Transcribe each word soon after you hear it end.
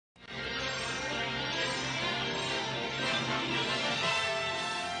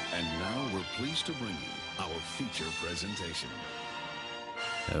pleased to bring you our feature presentation.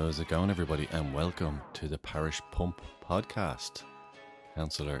 How's it going, everybody, and welcome to the Parish Pump podcast.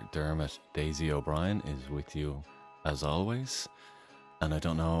 Councillor Dermot Daisy O'Brien is with you as always, and I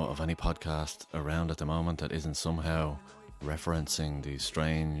don't know of any podcast around at the moment that isn't somehow referencing the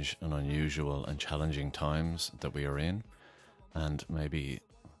strange and unusual and challenging times that we are in. And maybe,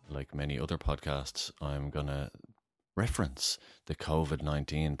 like many other podcasts, I'm going to reference the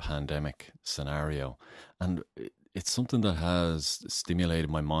COVID-19 pandemic scenario. And it's something that has stimulated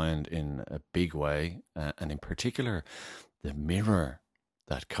my mind in a big way, and in particular, the mirror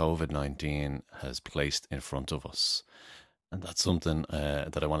that COVID-19 has placed in front of us. And that's something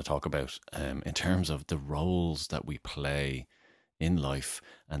that I want to talk about in terms of the roles that we play in life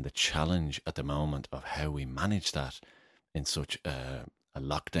and the challenge at the moment of how we manage that in such a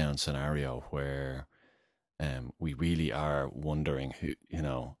lockdown scenario where we really are wondering who,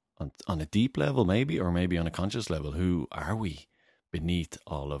 on a deep level maybe, or maybe on a conscious level, who are we beneath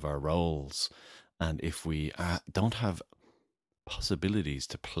all of our roles? And if we don't have possibilities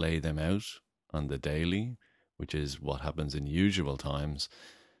to play them out on the daily, which is what happens in usual times,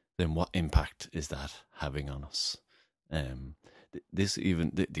 then what impact is that having on us?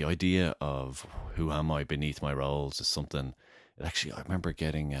 The idea of who am I beneath my roles is something. Actually, I remember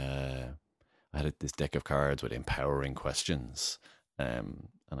getting I had this deck of cards with empowering questions, and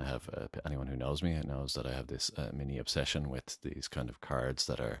I have anyone who knows me knows that I have this mini obsession with these kind of cards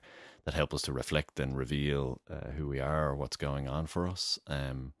that help us to reflect and reveal who we are or what's going on for us.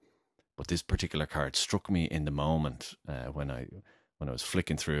 But this particular card struck me in the moment when I was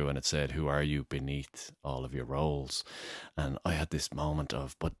flicking through, and it said, "Who are you beneath all of your roles?" And I had this moment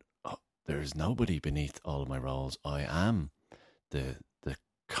of, but there's nobody beneath all of my roles. I am the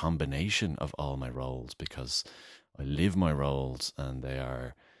combination of all my roles, because I live my roles, and they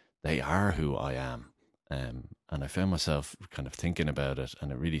are who I am. And I found myself kind of thinking about it, and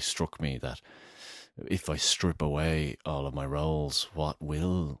it really struck me that if I strip away all of my roles, what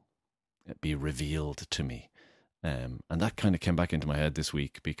will be revealed to me? And that kind of came back into my head this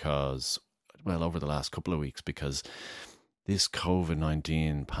week because, well, over the last couple of weeks, because this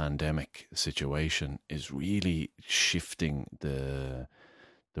COVID-19 pandemic situation is really shifting the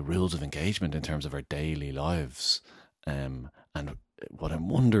rules of engagement in terms of our daily lives. And what I'm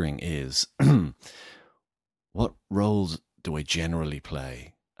wondering is, what roles do I generally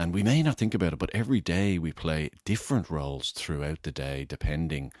play? And we may not think about it, but every day we play different roles throughout the day,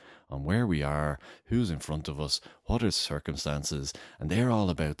 depending on where we are, who's in front of us, what are circumstances, and they're all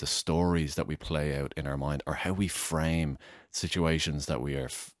about the stories that we play out in our mind, or how we frame situations that we are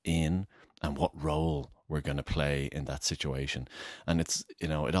in, and what role we're going to play in that situation. And it's,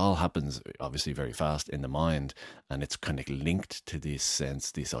 it all happens obviously very fast in the mind, and it's kind of linked to this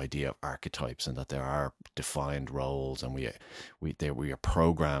idea of archetypes, and that there are defined roles, and we are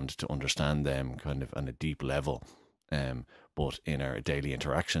programmed to understand them kind of on a deep level. But in our daily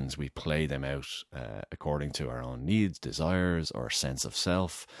interactions, we play them out according to our own needs, desires, or sense of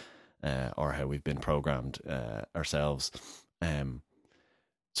self, or how we've been programmed ourselves.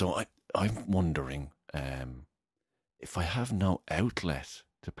 So I'm wondering, if I have no outlet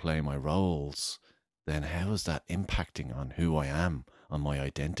to play my roles, then how is that impacting on who I am, on my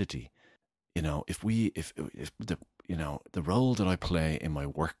identity? If the role that I play in my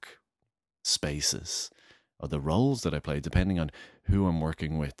work spaces, or the roles that I play, depending on who I'm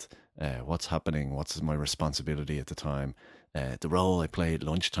working with, what's happening, what's my responsibility at the time, the role I play at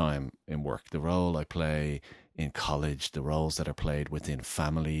lunchtime in work, the role I play in college, the roles that are played within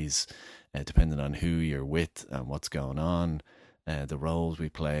families, depending on who you're with and what's going on, the roles we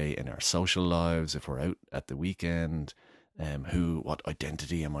play in our social lives, if we're out at the weekend, what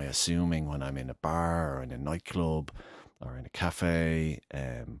identity am I assuming when I'm in a bar or in a nightclub or in a cafe,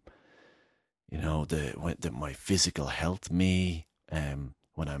 my physical health, me,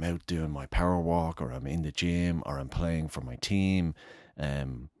 when I'm out doing my power walk, or I'm in the gym, or I'm playing for my team,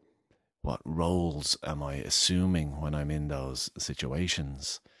 what roles am I assuming when I'm in those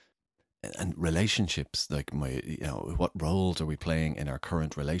situations? And relationships, like what roles are we playing in our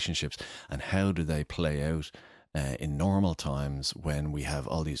current relationships, and how do they play out in normal times when we have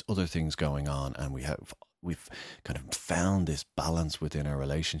all these other things going on, and we've kind of found this balance within our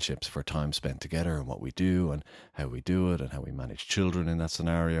relationships for time spent together, and what we do and how we do it, and how we manage children in that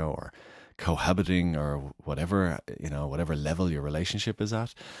scenario, or cohabiting, or whatever, whatever level your relationship is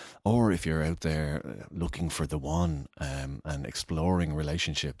at. Or if you're out there looking for the one, and exploring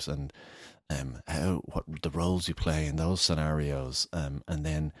relationships, and what the roles you play in those scenarios, and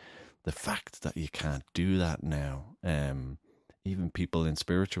then the fact that you can't do that now, even people in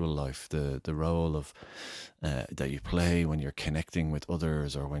spiritual life, the role of that you play when you're connecting with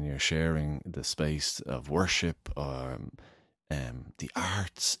others, or when you're sharing the space of worship, or the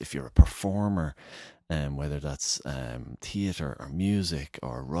arts, if you're a performer, whether that's theatre or music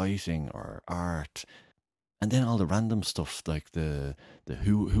or writing or art. And then all the random stuff, like the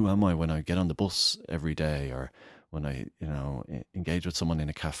who am I when I get on the bus every day, or when I engage with someone in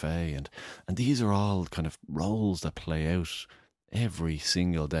a cafe, and these are all kind of roles that play out every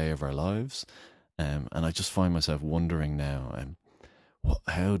single day of our lives. And I just find myself wondering now,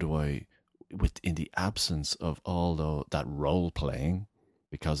 how do I, in the absence of all that role playing,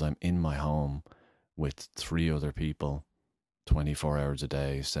 because I'm in my home with three other people, 24 hours a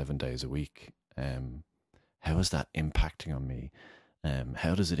day, 7 days a week. How is that impacting on me?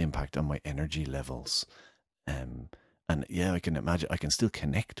 How does it impact on my energy levels? Um, and yeah, I can imagine I can still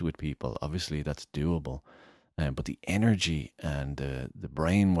connect with people. Obviously, that's doable. But the energy and the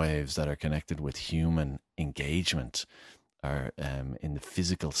brain waves that are connected with human engagement are, in the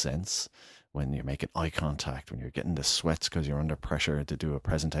physical sense, when you're making eye contact, when you're getting the sweats because you're under pressure to do a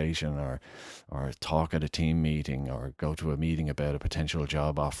presentation, or talk at a team meeting, or go to a meeting about a potential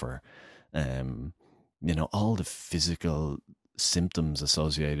job offer. Um, all the physical symptoms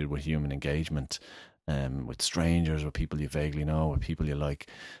associated with human engagement, with strangers, with people you vaguely know, with people you like,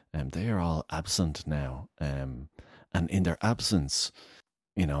 they are all absent now. And in their absence,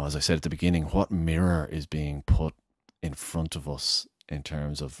 as I said at the beginning, what mirror is being put in front of us in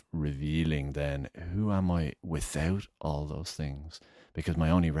terms of revealing then who am I without all those things? Because my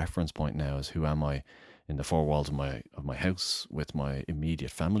only reference point now is who am I in the four walls of my house with my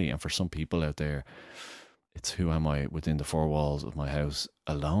immediate family. And for some people out there, it's who am I within the four walls of my house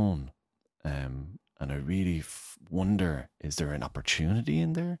alone. And I really wonder, is there an opportunity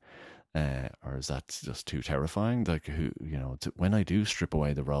in there? Or is that just too terrifying? Like, when I do strip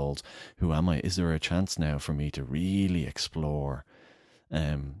away the roles, who am I? Is there a chance now for me to really explore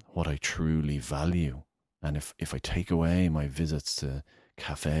what I truly value? And if I take away my visits to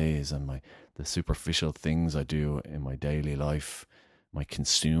cafes and the superficial things I do in my daily life, my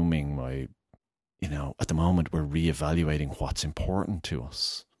consuming, at the moment we're reevaluating what's important to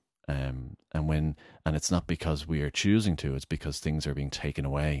us. And it's not because we are choosing to, it's because things are being taken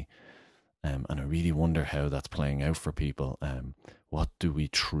away. And I really wonder how that's playing out for people. What do we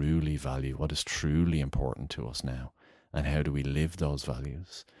truly value? What is truly important to us now? And how do we live those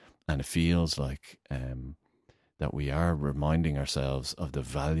values? And it feels like that we are reminding ourselves of the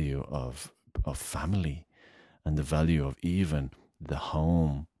value of family, and the value of even the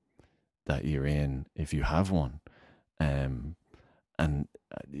home that you're in, if you have one. And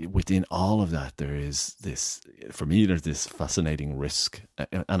within all of that, there is this, for me, there's this fascinating risk.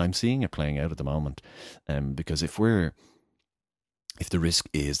 And I'm seeing it playing out at the moment. Because if the risk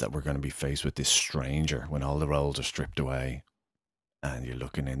is that we're going to be faced with this stranger when all the roles are stripped away, and you're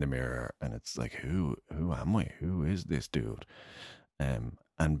looking in the mirror and it's like, who am I? Who is this dude? And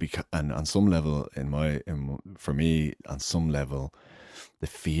on some level, for me, on some level, the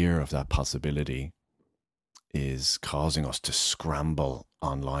fear of that possibility is causing us to scramble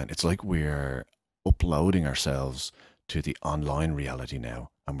online. It's like we're uploading ourselves to the online reality now,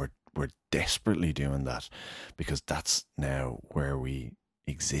 and we're desperately doing that because that's now where we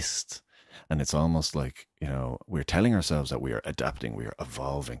exist. And it's almost like, we're telling ourselves that we are adapting, we are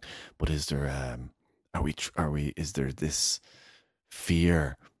evolving, but is there is there this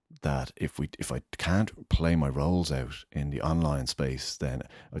fear that if I can't play my roles out in the online space, then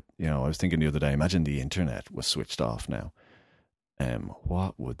I was thinking the other day, imagine the internet was switched off now.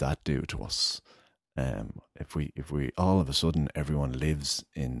 What would that do to us? If we all of a sudden everyone lives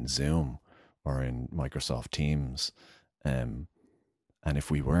in Zoom or in Microsoft Teams, and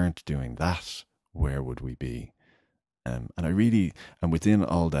if we weren't doing that, where would we be? And within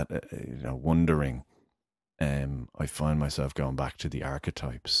all that, wondering, I find myself going back to the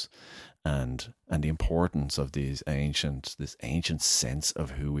archetypes and the importance of this ancient sense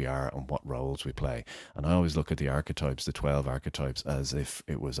of who we are and what roles we play. And I always look at the archetypes, the 12 archetypes, as if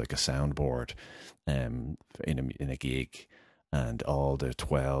it was like a soundboard in a gig, and all the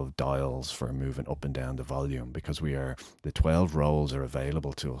 12 dials for moving up and down the volume, because the 12 roles are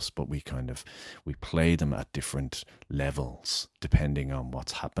available to us, but we play them at different levels depending on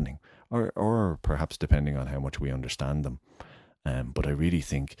what's happening, or perhaps depending on how much we understand them. But I really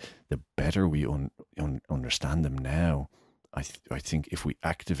think the better we understand them now, I think if we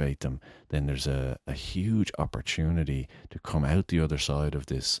activate them, then there's a huge opportunity to come out the other side of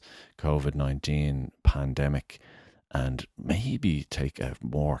this COVID-19 pandemic and maybe take a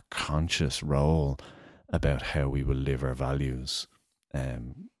more conscious role about how we will live our values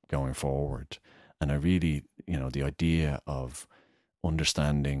going forward. And I really, the idea of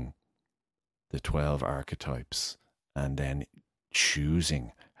understanding the 12 archetypes and then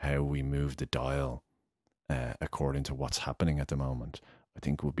choosing how we move the dial according to what's happening at the moment, I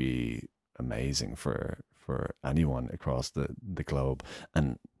think will be amazing for anyone across the globe.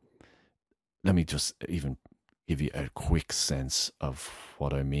 And let me just even give you a quick sense of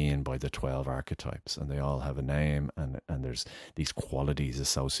what I mean by the 12 archetypes. And they all have a name, and there's these qualities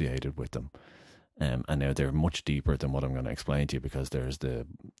associated with them. And now they're much deeper than what I'm going to explain to you, because there's the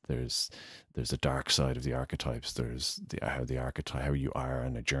dark side of the archetypes. There's the archetype, how you are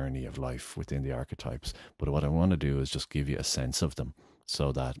on a journey of life within the archetypes. But what I want to do is just give you a sense of them,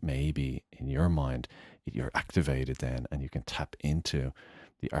 so that maybe in your mind you're activated then, and you can tap into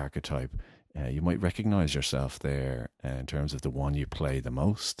the archetype. You might recognize yourself there in terms of the one you play the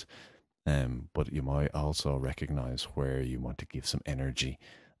most, but you might also recognize where you want to give some energy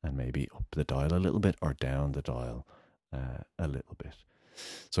and maybe up the dial a little bit or down the dial a little bit.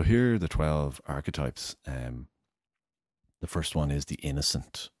 So here are the 12 archetypes. The first one is the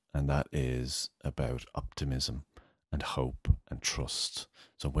innocent, and that is about optimism and hope and trust.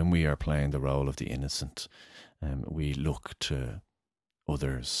 So when we are playing the role of the innocent, we look to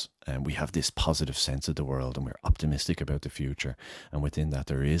others, and we have this positive sense of the world, and we're optimistic about the future, and within that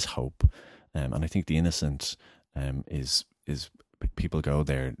there is hope. And I think the innocent is people go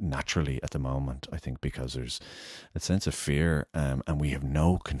there naturally at the moment, I think, because there's a sense of fear, and we have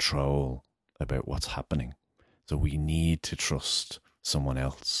no control about what's happening. So we need to trust someone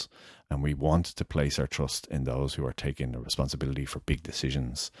else, and we want to place our trust in those who are taking the responsibility for big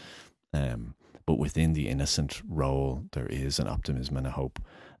decisions. But within the innocent role, there is an optimism and a hope.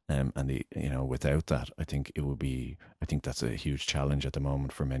 And without that, I think that's a huge challenge at the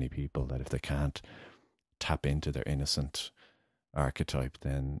moment for many people, that if they can't tap into their innocent archetype,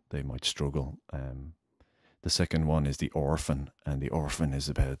 then they might struggle. The second one is the orphan, and the orphan is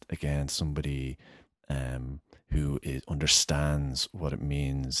about, again, somebody who understands what it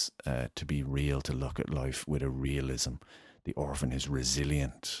means to be real, to look at life with a realism. The orphan is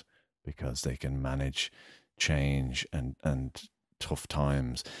resilient because they can manage change and tough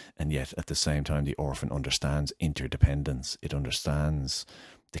times, and yet at the same time the orphan understands interdependence. It understands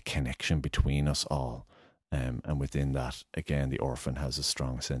the connection between us all. And within that, again, the orphan has a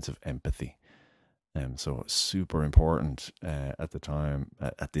strong sense of empathy. So super important at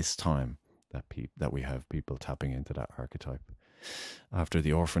this time that we have people tapping into that archetype. After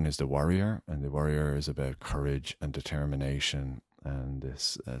the orphan is the warrior, and the warrior is about courage and determination and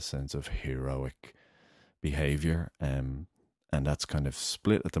this sense of heroic behavior. And that's kind of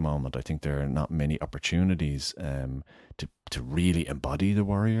split at the moment. I think there are not many opportunities to really embody the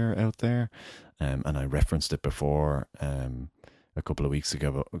warrior out there. And I referenced it before a couple of weeks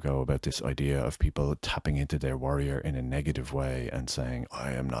ago about this idea of people tapping into their warrior in a negative way and saying,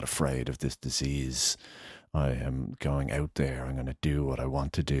 I am not afraid of this disease. I am going out there. I'm going to do what I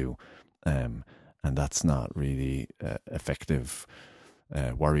want to do. And that's not really effective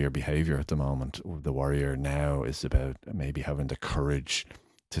warrior behavior at the moment. The warrior now is about maybe having the courage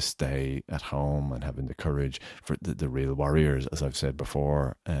to stay at home, and having the courage for the real warriors, as I've said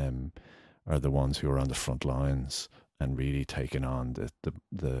before, are the ones who are on the front lines and really taking on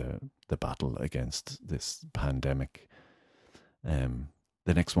the battle against this pandemic.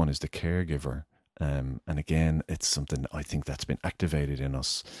 The next one is the caregiver. And again, it's something I think that's been activated in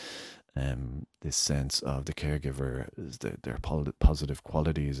us. This sense of the caregiver, their positive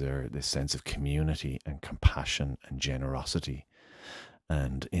qualities are this sense of community and compassion and generosity.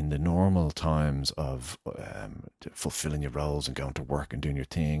 And in the normal times of fulfilling your roles and going to work and doing your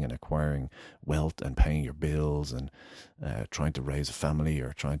thing and acquiring wealth and paying your bills and trying to raise a family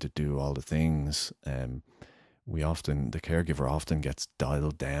or trying to do all the things, the caregiver often gets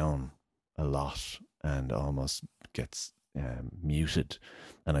dialed down a lot and almost gets muted.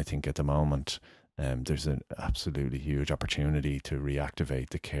 And I think at the moment there's an absolutely huge opportunity to reactivate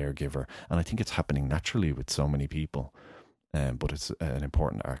the caregiver, and I think it's happening naturally with so many people, but it's an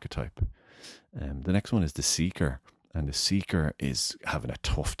important archetype. The next one is the seeker, and the seeker is having a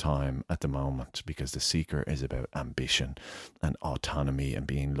tough time at the moment because the seeker is about ambition and autonomy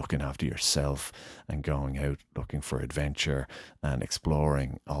and looking after yourself and going out looking for adventure and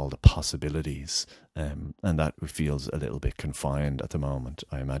exploring all the possibilities. And that feels a little bit confined at the moment.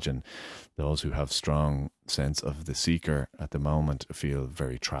 I imagine those who have strong sense of the seeker at the moment feel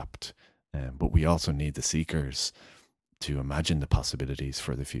very trapped. But we also need the seekers to imagine the possibilities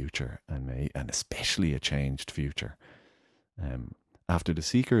for the future and especially a changed future. And after the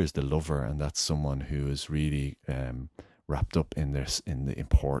seeker is the lover, and that's someone who is really wrapped up in this, in the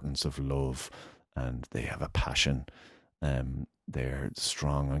importance of love, and they have a passion. They're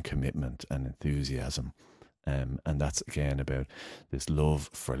strong on commitment and enthusiasm. And that's again about this love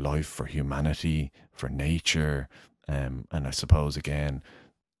for life, for humanity, for nature. And I suppose, again,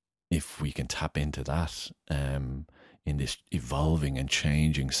 if we can tap into that in this evolving and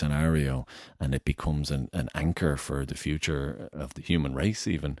changing scenario, and it becomes an anchor for the future of the human race,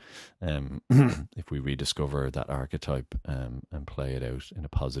 even if we rediscover that archetype and play it out in a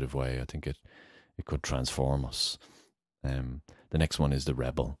positive way, I think it could transform us. The next one is the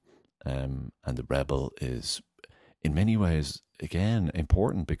rebel. And the rebel is in many ways, again,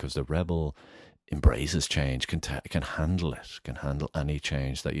 important, because the rebel embraces change, can handle it, can handle any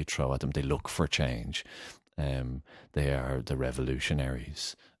change that you throw at them. They look for change. They are the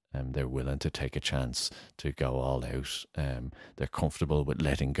revolutionaries. They're willing to take a chance, to go all out. They're comfortable with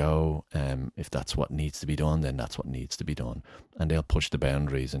letting go. If that's what needs to be done, then that's what needs to be done. And they'll push the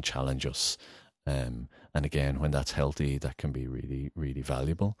boundaries and challenge us. And again, when that's healthy, that can be really, really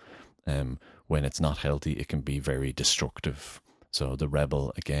valuable. When it's not healthy, it can be very destructive. So the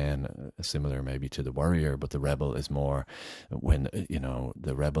rebel, again, similar maybe to the warrior, but the rebel is more when,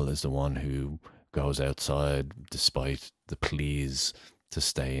 the rebel is the one who goes outside despite the pleas to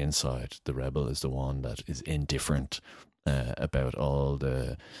stay inside. The rebel is the one that is indifferent about all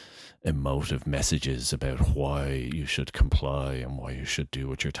the emotive messages about why you should comply and why you should do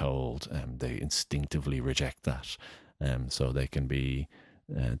what you're told. They instinctively reject that. So they can be,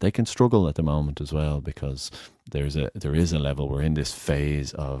 they can struggle at the moment as well, because there is a level, we're in this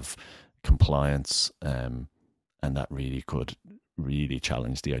phase of compliance, and that really could really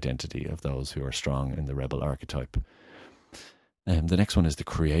challenge the identity of those who are strong in the rebel archetype. The next one is the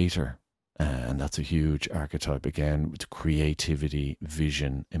creator. And that's a huge archetype, again, with creativity,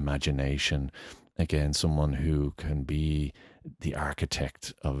 vision, imagination. Again, someone who can be the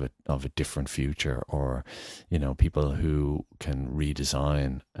architect of a different future, or, people who can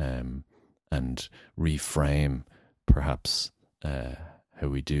redesign and reframe perhaps how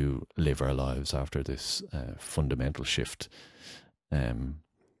we do live our lives after this fundamental shift.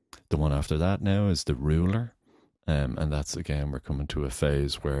 The one after that now is the ruler. And that's, again, we're coming to a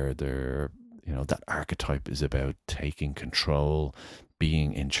phase where that archetype is about taking control,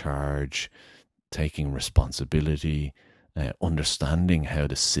 being in charge, taking responsibility, understanding how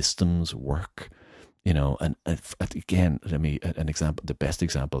the systems work, and again, an example, the best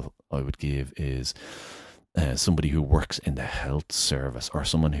example I would give is somebody who works in the health service, or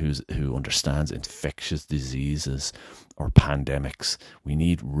someone who understands infectious diseases or pandemics. We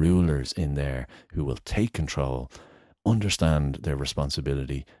need rulers in there who will take control, understand their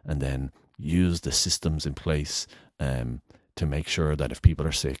responsibility, and then use the systems in place to make sure that if people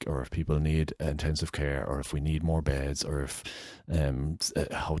are sick, or if people need intensive care, or if we need more beds, or if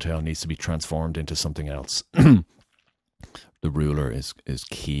a hotel needs to be transformed into something else, the ruler is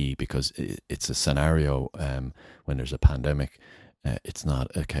key, because it's a scenario when there's a pandemic. It's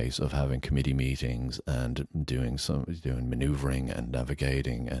not a case of having committee meetings and doing maneuvering and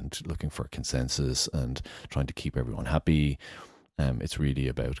navigating and looking for consensus and trying to keep everyone happy. It's really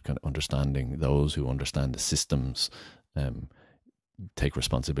about kind of understanding those who understand the systems, take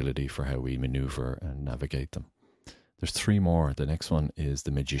responsibility for how we maneuver and navigate them. There's three more. The next one is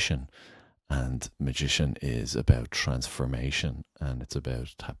the magician. And magician is about transformation, and it's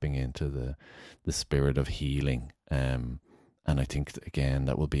about tapping into the spirit of healing. And I think, again,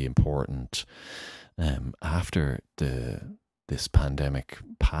 that will be important after this pandemic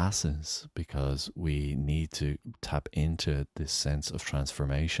passes, because we need to tap into this sense of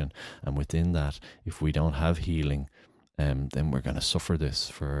transformation. And within that, if we don't have healing, then we're going to suffer this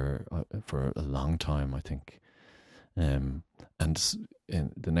for a long time, I think. And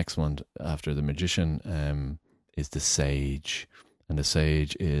the next one after the magician is the sage. And the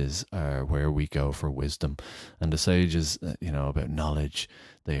sage is where we go for wisdom. And the sage is, about knowledge.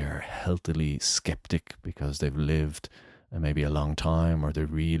 They are healthily skeptic because they've lived maybe a long time, or they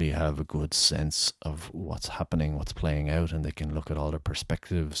really have a good sense of what's happening, what's playing out, and they can look at all the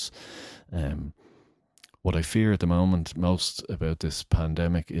perspectives. What I fear at the moment most about this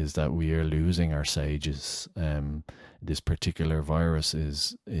pandemic is that we are losing our sages. This particular virus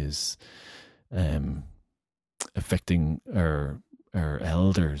is affecting our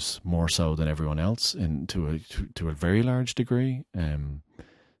elders more so than everyone else, to a very large degree.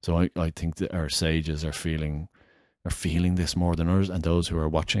 So I think that our sages are feeling this more than others, and those who are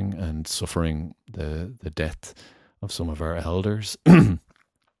watching and suffering the death of some of our elders.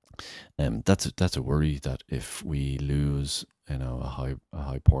 That's a worry, that if we lose a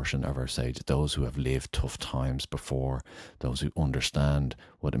high portion of our sage, those who have lived tough times before, those who understand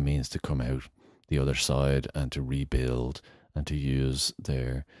what it means to come out the other side and to rebuild and to use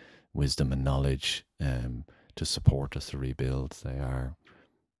their wisdom and knowledge to support us to rebuild. They are,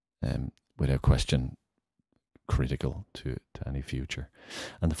 without question, critical to any future.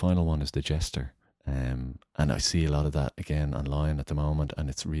 And the final one is the jester. And I see a lot of that again online at the moment, and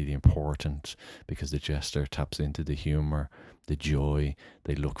it's really important because the jester taps into the humour, the joy.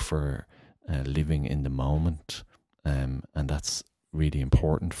 They look for living in the moment, and that's really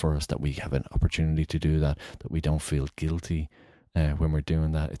important for us, that we have an opportunity to do that, that we don't feel guilty when we're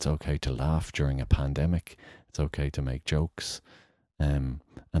doing that. It's okay to laugh during a pandemic. It's okay to make jokes. And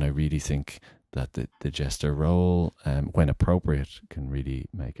I really think that the jester role, when appropriate, can really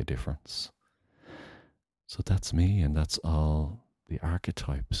make a difference. So that's me, and that's all the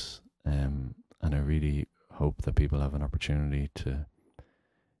archetypes. And I really hope that people have an opportunity to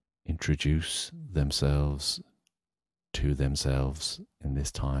introduce themselves to themselves in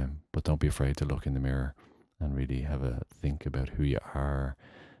this time. But don't be afraid to look in the mirror and really have a think about who you are,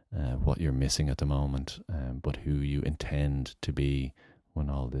 what you're missing at the moment, but who you intend to be when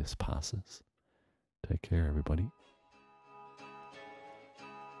all this passes. Take care, everybody.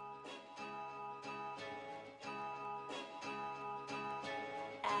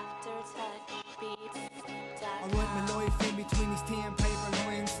 I write my life in between these 10 paper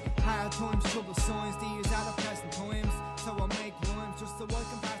lines. Hard times, trouble signs, the years out of present times. So I make rhymes just so I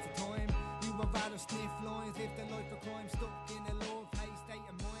can pass the time. You would rather sniff lines, live the life of crime, stuck in a